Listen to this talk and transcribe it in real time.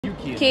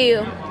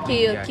Kill,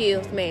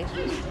 smash.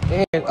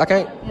 And I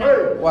can't?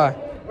 Why?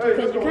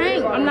 Cause you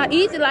can't. I'm not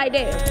easy like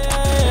that.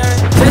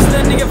 This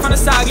little nigga from the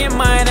south getting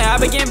money. I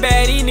been getting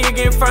bad, these niggas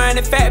getting frying.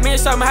 The fat man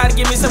showed me how to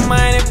give me some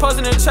money.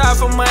 Posting in the trap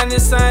for money,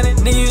 son.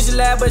 Nigga usually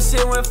laugh, but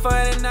shit went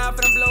funny. Now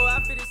for the blow, I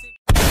feel this shit.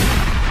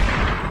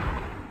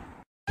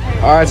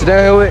 Alright, sit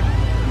down here with.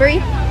 Bree.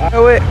 I'm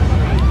here with.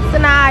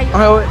 Sanaya.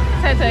 I'm here with.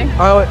 Tay. I'm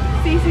here with.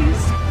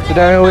 Cece. Sit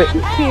down here with.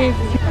 Kids.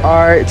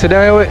 Alright, sit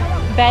down here with.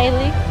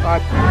 Bailey.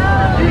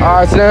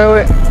 Alright, sit down here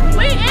with.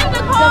 We in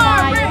the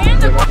car. We're in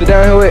the car. Sit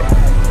down here with.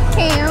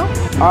 Cam.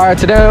 Alright,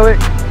 sit down here with.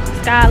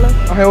 Skylar.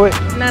 I'm here with.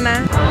 Nana.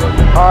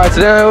 Alright,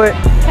 sit down here with.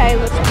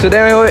 Taylor. Sit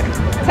down here with.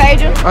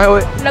 Taja. I'm here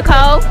with.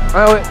 Nicole.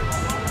 I'm here with.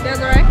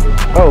 Desiree.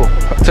 Oh,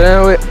 sit down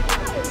here with.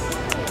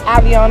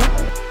 Aviana.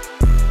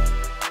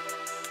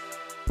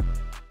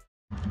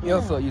 Yo,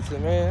 what's up,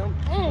 YouTube, man?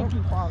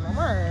 Keep following,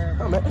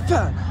 man. I'm at the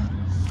time.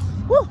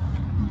 Woo!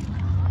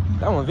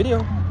 That one video?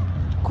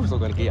 Of course I'm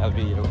gonna get y'all a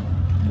video.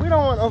 We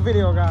don't want a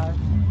video, guys.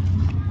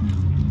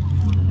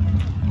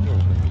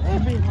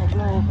 That be no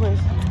blow, Chris.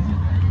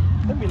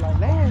 That be like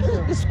last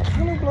year. It's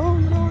kind of blow,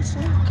 you know what I'm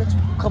saying? Catch a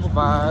couple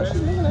vibes.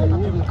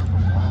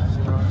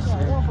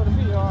 One for the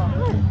video.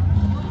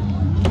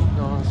 You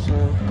know what I'm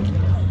saying?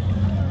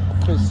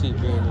 Chris C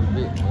being a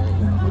bit,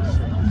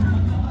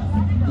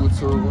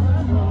 YouTuber.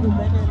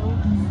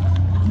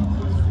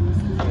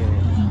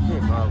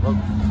 Yeah, my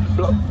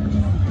blow.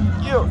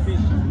 Yo.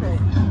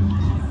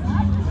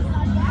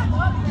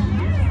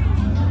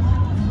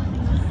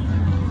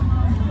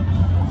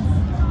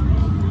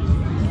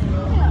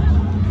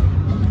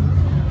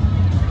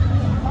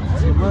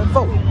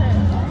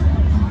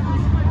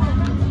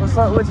 What's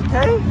up with you,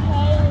 Kay?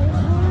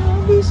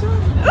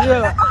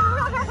 Yeah.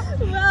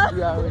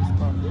 You already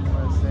spoke, you know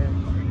what I'm saying?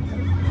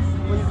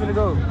 Where you finna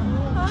go?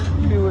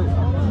 You be with?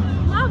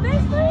 My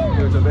best friend.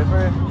 You with your best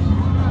friend?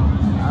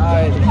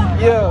 Alright.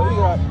 Yeah, we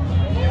got.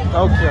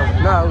 Okay,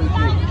 now we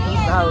get.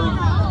 Now we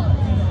get.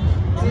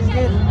 He's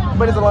good,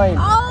 but it's a lane.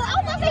 Oh, I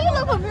was gonna say you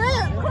look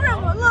familiar. Come here,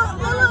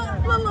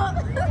 look.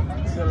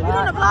 You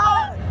doing a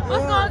vlog?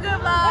 What's going good,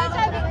 vlog?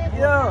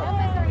 Yeah.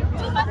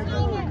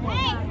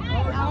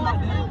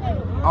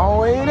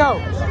 Oh, you know.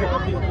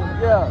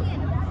 Yeah.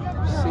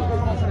 Shit.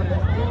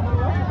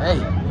 Hey.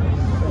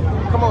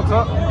 Come on,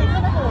 Tuck.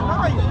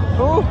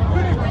 Who?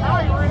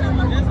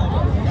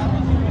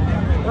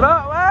 What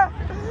up, man?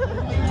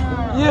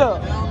 Yeah.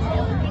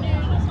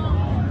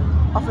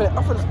 I'm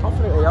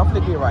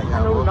finna get right now.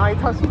 I know, now you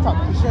talk to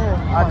Sharon.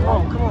 All right,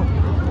 come on.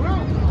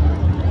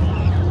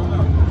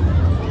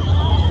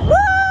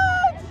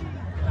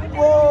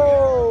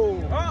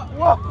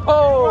 What?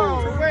 Whoa.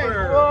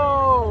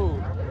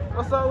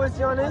 What's up with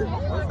you on this?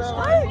 What's up?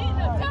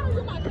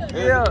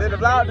 Yeah. Do the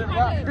vlog.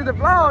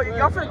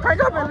 Y'all finna crank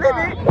up and live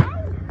it.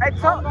 Hey,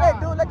 talk that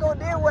dude. Let's go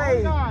this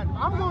way.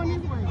 I'm going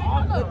this way.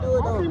 Let's do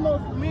it though.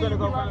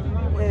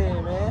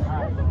 Yeah, man.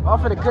 I'm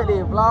finna cut this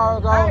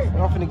vlog off.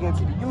 And I'm finna get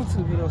into the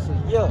YouTube video. So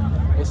yeah,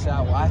 let's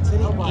y'all watch it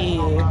again.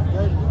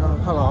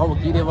 Hold on, I'm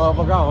gonna get this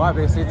motherfucker on. I've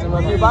been sitting to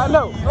my people. I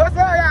know. What's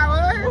up,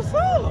 y'all? What's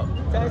up?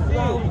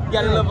 You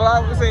got a little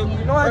vlog? What's up, vlog?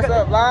 You know I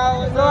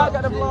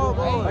got the vlog,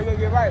 bro. I gotta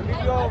get right.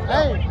 Leave you over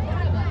there. Hey.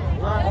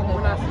 When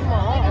I see my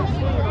arm,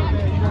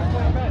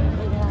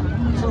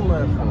 Too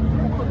much fun.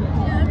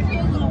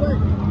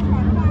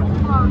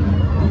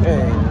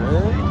 Hey,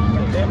 man.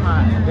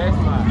 That's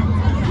my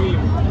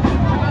dream.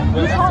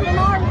 you talking to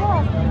Lamar?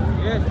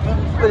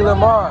 Look at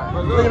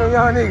Lamar. Look at them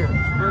young niggas.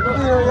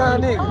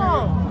 Come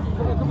on.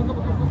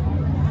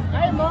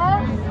 Hey,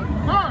 Mark.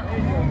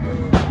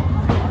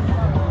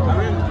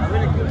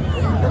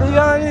 Look at the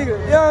young nigga.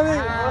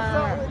 What's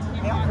up?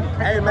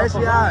 Hey, make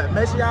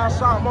sure y'all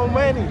shop more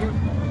money.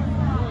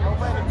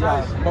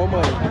 More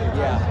money.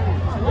 Yeah.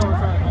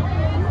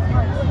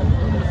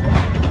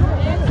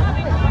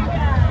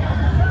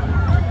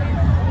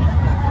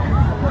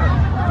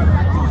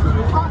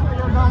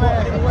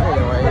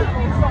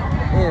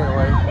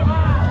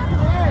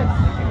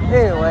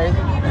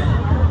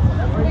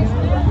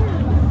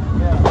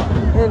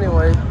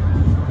 Anyway.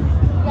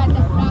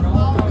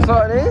 What's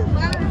up, then?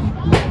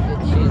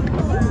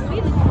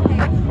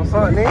 What's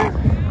up, then?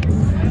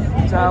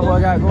 What y'all boy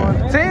got going?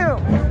 Tim!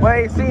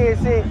 Wait, see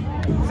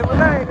what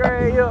name,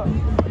 girl, here.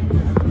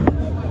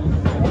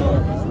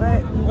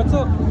 What's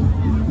up?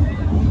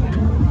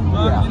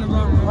 Yeah.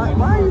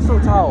 Why are you so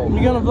tall? You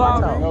gonna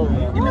vlog?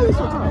 Why are you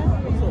so tall?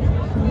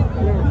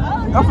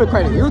 I'm finna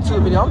create a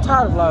YouTube video. I'm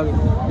tired of vlogging.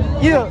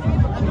 Yeah.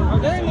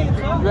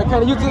 You gonna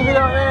create a YouTube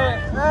video, man?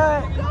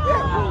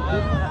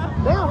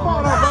 They don't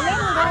fall off, but let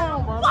them down,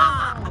 bro.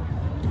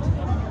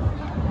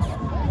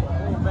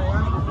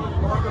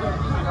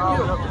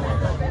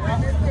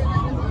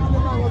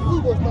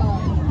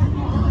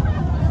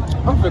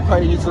 I'm finna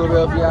create a YouTube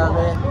video for y'all,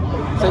 man.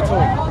 Stay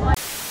tuned.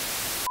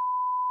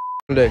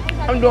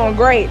 I'm doing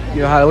great.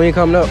 You know Halloween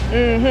coming up?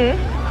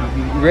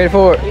 Mm-hmm. You ready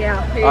for it?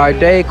 Yeah. All right,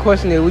 Dave,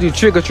 question is, would you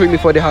trick or treat me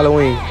for the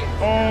Halloween?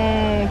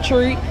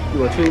 Treat. You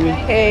wanna treat me?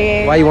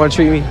 Hey. Why you wanna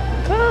treat me?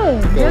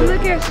 Good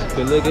looking.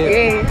 Good looking?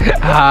 Yeah.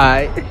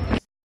 Alright.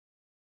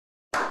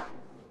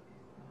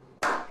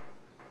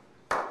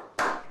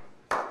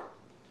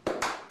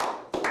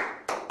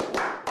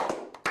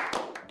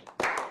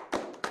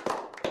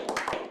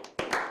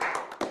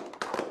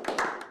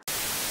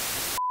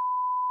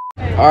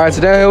 All right,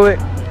 so down here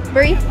with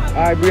Bree. All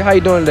right, Bree, how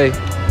you doing today?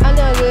 I'm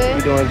doing good.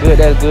 You doing good?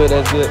 That's good.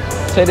 That's good.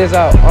 Check this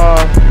out.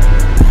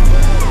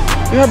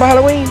 You heard about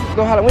Halloween?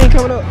 No Halloween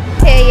coming up.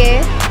 Hell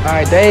yeah. All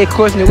right, they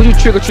question it. Would you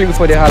trick or treat me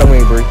for the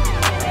Halloween, Bree?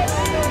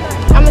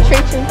 I'ma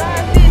treat you.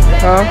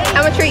 Huh?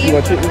 I'ma treat you.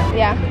 You gonna treat me?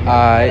 Yeah.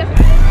 All right.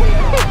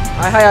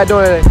 All right, how y'all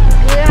doing today?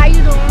 Good. How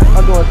you doing?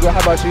 I'm doing good.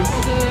 How about you?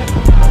 Good.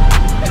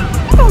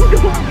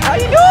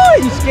 How you doing?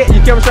 You scared?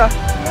 You camera shy?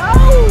 No.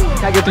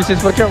 Can I get 3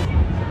 cents for the camera?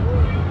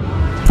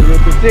 Give me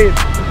 3 cents.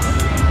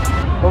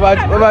 What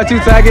about you?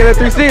 So I get a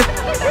 3 cents?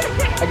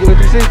 I give her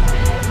 3 cents.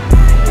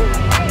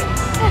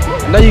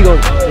 I know you gonna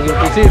give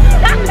her 3 cents.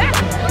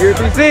 Give her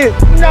 3 cents.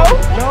 No.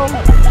 No.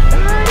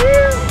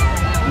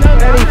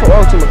 That ain't for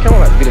all to my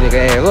camera. Like, get a nigga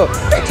ass up.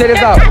 Check this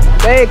out.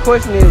 The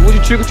question is, would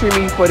you trick or treat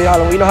me for the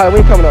Halloween? You know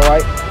Halloween coming up,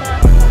 right?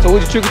 So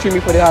would you trick or treat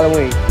me for the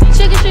Halloween?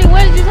 Trick or treat?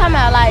 What did you talking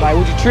about? Like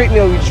would you trick me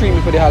or would you treat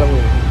me for the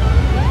Halloween?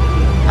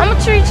 I'ma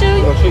treat you.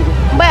 You gonna treat me?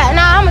 But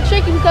nah, I'ma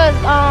trick you because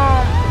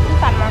you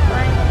talking my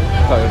friend.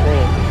 Call your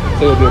friend.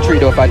 So it would be a treat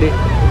though if I did.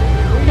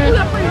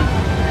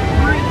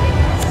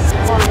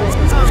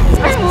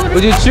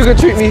 Would you trick or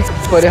treat me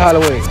for the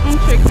Halloween? I'm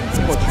tricking.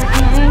 You gonna trick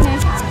me?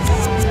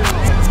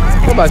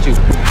 What about you?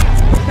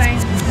 Same.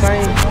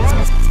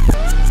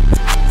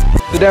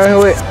 Sit down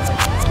here with.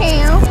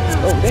 Cam.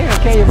 Oh damn,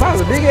 Cam, your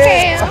mom's a big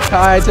ass. Cam.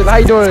 All right, so how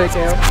you doing today,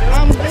 Cam?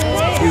 I'm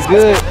good. You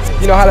good?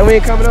 You know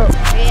Halloween coming up?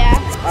 Yeah.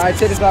 All right,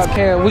 check this out,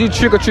 Cam. Would you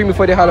trick or treat me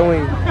for the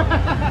Halloween?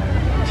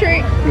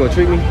 Trick. You gonna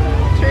treat me?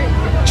 Trick.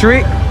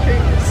 Trick? Trick.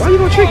 Why you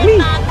gonna trick me?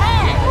 I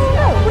don't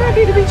know. What I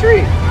need to be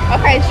tricked?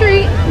 Okay,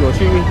 treat. You gonna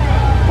treat me?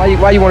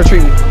 Why you wanna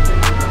treat me?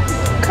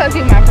 Cause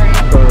you my friend.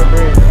 For a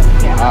friend.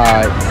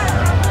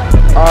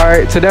 Yeah. All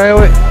right, so down here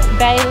with.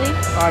 Bailey.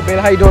 All right,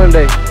 Bailey, how you doing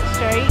today?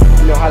 Straight.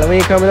 You know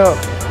Halloween coming up.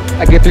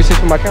 I get 3 cents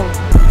for my camera.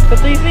 The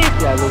 3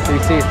 cents? Yeah, I get 3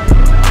 cents.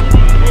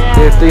 Yeah.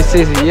 Yeah, 3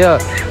 cents, yeah.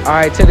 All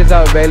right, check this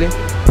out, Bailey.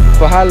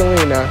 For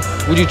Halloween now,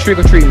 would you trick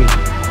or treat me?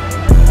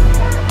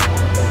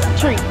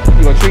 Treat.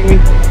 You gonna treat me?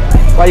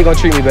 Why you gonna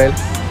treat me, Bailey?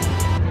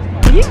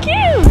 You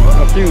cute.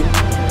 I'm cute.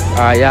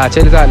 All right, y'all,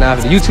 check this out now.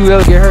 If the YouTube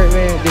ever get hurt,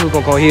 man, then who's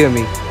gonna come heal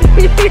me?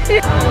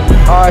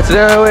 All right, so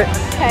down here with.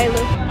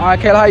 Kayla. All right,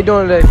 Kayla, how you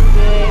doing today?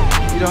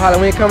 Good. You know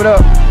Halloween coming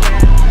up?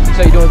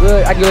 So you doing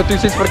good? I give her 3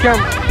 cents for the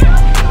camera.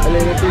 I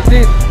let her 3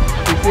 cents.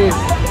 3 cents.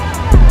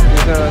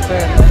 You know what I'm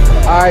saying?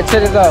 All right,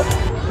 check this out.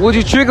 Would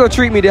you trick or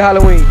treat me this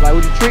Halloween? Like,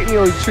 would you treat me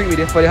or would you treat me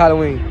for the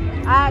Halloween?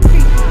 I treat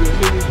you. You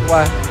treat me?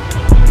 Why?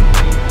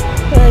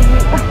 Cause you.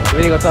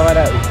 We ain't gonna talk about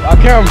that. Our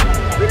camera.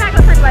 We're not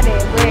gonna talk about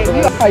that.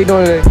 But How you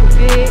doing today?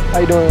 good. How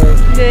you doing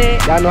today?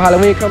 Good. Y'all know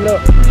Halloween coming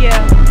up?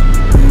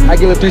 Yeah. I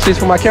give her 3 cents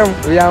for my camera.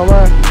 If y'all don't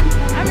mind.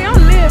 I mean, I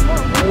don't live.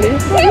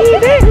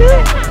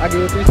 I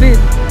give her 3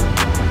 cents.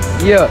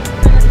 Yeah.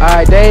 All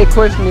right, the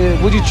question is,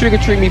 would you trick or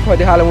treat me for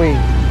the Halloween?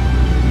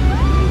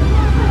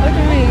 What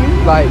you mean?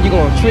 Like, you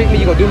gonna trick me,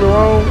 you gonna do me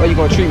wrong, or you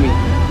gonna treat me? You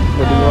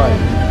gonna do me right?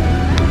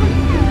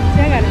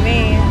 See, I got a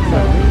man, so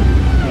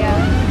yeah.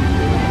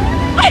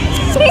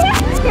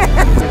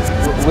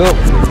 Well,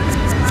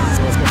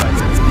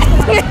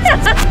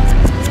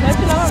 Don't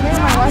you know my man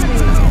might watch me?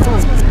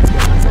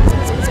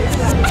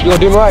 you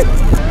gonna do me right? You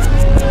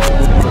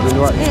gonna do me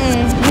right?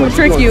 I'm gonna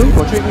trick you. You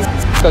gonna trick me?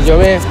 Cause you're a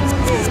man?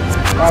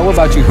 Alright, what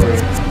about you?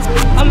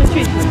 I'm gonna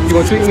treat you. You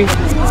gonna treat me?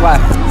 Why?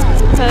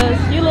 Cause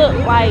you look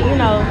like, you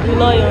know, you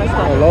loyal and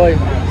stuff. I'm loyal.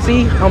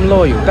 See, I'm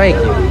loyal. Thank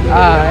you.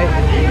 Alright.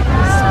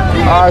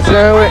 Alright, so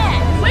then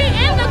We're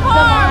in the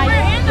car.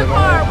 We're in the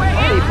car. We're I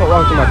need to put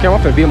walk to my camera.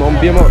 I'm finna beam up. I'm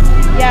beam up.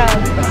 Yeah.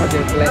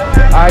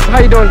 Alright, so how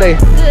you doing today?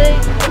 Good.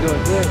 You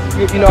doing good?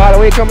 You know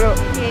Halloween coming up?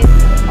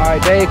 Yes.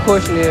 Alright, the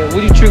question is,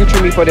 would you trick or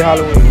treat me for the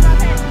Halloween?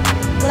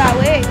 What I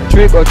wear?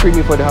 Trick or treat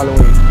me for the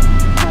Halloween?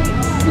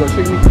 You gonna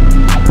treat me?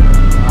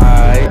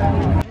 Alright.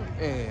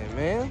 Yeah,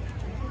 man.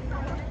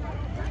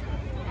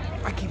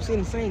 I keep seeing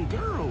the same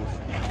girls.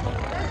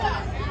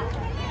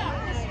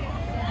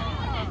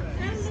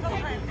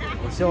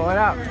 I'm showing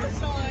out.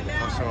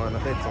 I'm showing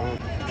up. That's on.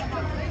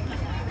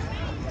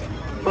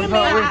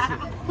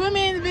 Put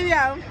me in the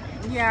video.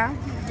 Yeah.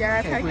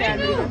 Yeah, take that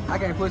video. I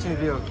can't put you in the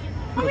video.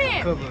 Come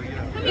here. Cover,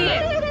 yeah. Come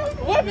here.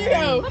 What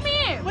video? Come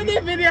here. What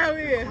this video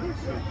is?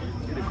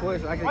 The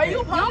question, I can Are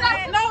you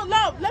posting?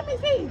 No, let me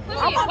see.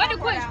 What's the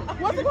question?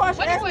 What's the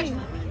question? Ask me.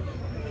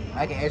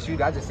 I can ask you.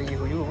 I just see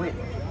who you were with.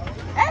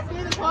 Ask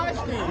me the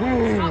question.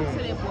 Mm.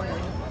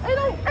 It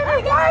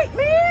ain't white,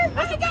 man.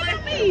 What you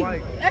got me?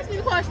 Ask me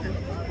the question.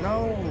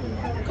 No.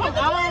 Come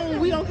on,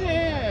 we don't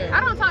care.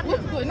 I don't talk to you.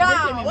 No,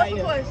 what's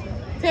the question?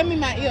 Tell me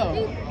my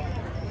ear.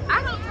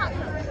 I don't talk to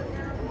her.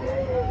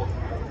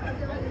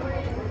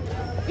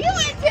 You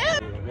ain't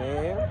tell me.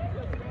 Man.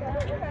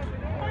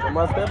 Come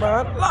on, step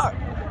behind the lock.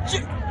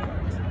 Shit.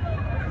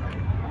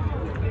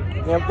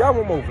 Man, y'all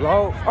want more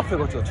vlogs? I'm finna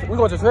go to a trip. We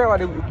going to a trail right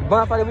there,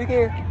 bonfire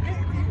weekend?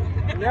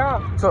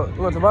 Yeah. So, we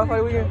going to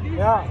bonfire weekend?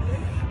 Yeah.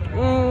 I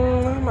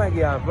might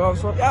get y'all vlogs.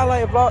 So, y'all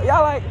like vlog?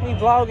 Y'all like me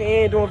vlogging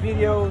and doing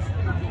videos?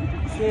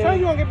 Shit. So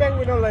you gonna get back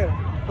with them later?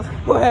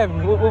 What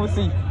happened? What we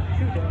see?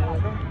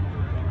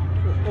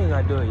 ain't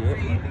gotta do it yet.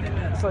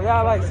 So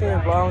y'all like seeing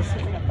vlogs?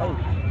 Hey,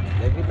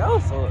 let me know.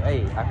 So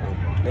hey, I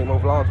can make more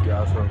vlogs for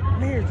y'all. So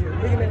Married you.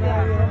 Looking at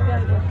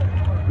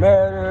that.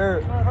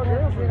 married. Her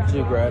girlfriend.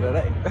 She grabbed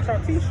it. Her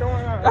teeth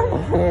showing out.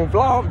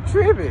 Vlog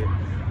tripping.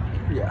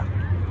 Yeah.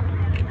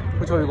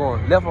 Which way we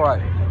going? Left or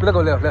right? Let's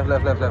go left. You know I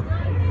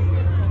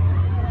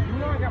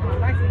got my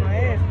knife in my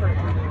ass crack.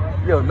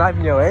 Yo, knife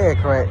in your ass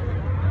crack.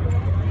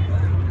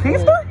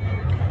 Keister?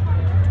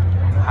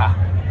 Ha.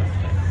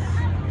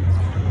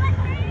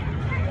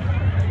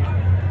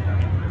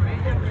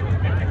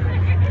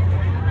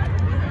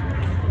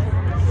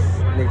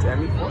 Niggas at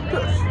me for a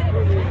push.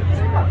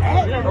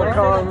 Don't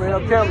call me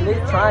up camera,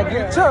 nigga. Try and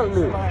get a chunk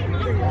lick.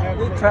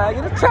 Nigga try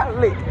and get a chunk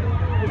lick.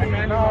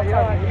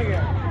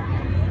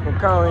 Don't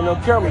call me no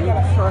camera,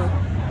 nigga. Trying.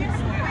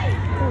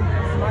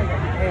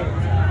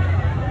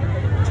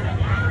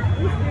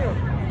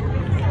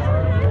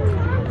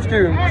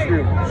 Excuse me.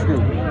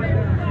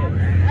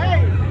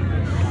 Hey,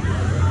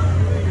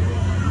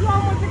 you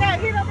almost got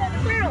hit up at the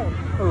field.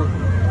 Who?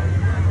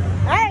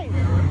 Hey,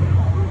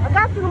 I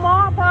got you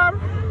tomorrow, Potter.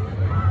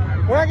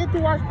 When I get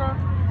through watch car.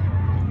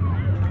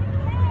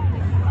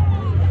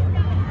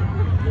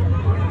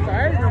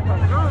 Sorry, no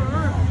problem.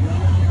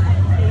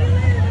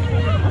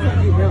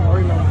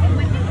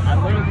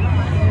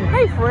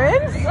 Hey,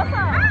 friends. What's up?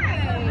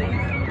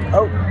 Hi.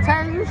 Oh.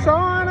 Tell you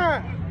showing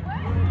up.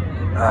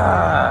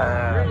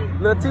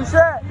 Little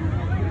t-shirt.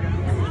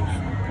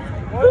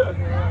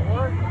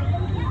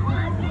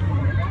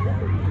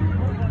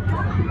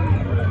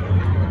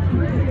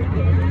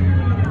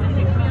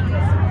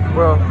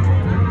 Well,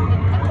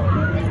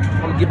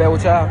 I'm gonna get back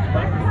with y'all.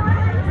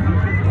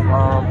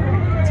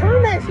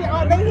 Turn that shit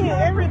off. They hear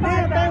every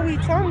damn thing we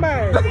talking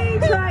about.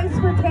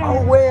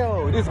 Oh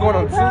well, this going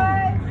on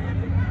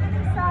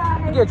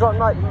 2. You get drunk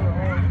night.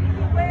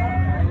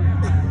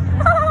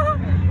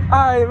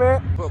 Alright,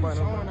 man.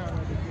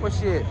 What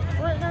shit?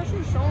 Right now,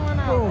 she's showing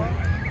out. Who?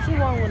 She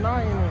won with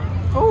 9 in there.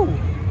 Who?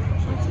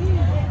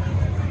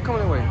 Come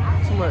on away.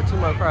 Too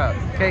much crowd.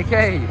 KK.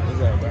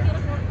 What's up, bro?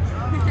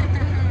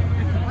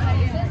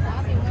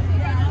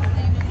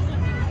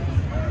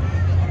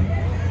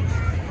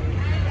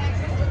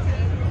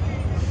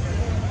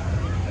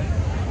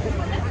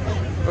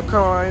 But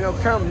come on, ain't no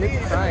camera,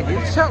 nigga. I ain't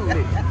get chunk,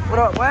 nigga. What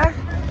up, boy?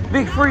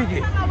 Big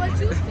freaky.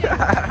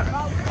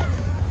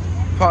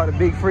 Part of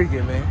Big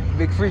Freaky, man.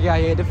 Big Freaky out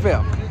here at the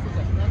fair.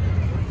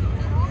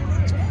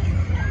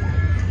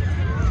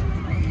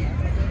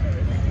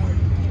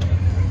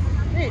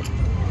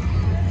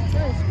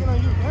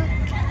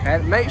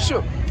 Had to make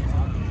sure. You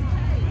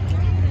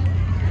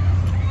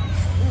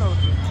know,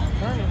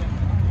 Bernie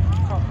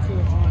talked to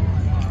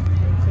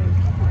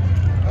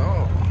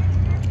Oh.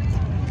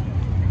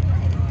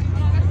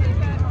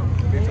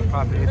 Bitch, I'm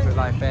popping into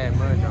like fat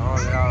money, all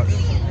that out.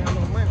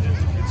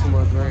 Too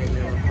much green in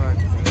the front.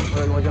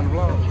 What, you want to jump the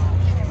vlog?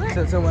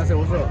 Tell me, I said,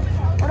 what's up?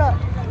 What up?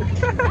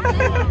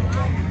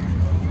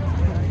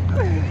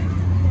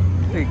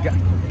 Hey,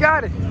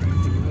 got it.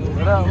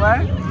 What up,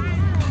 man?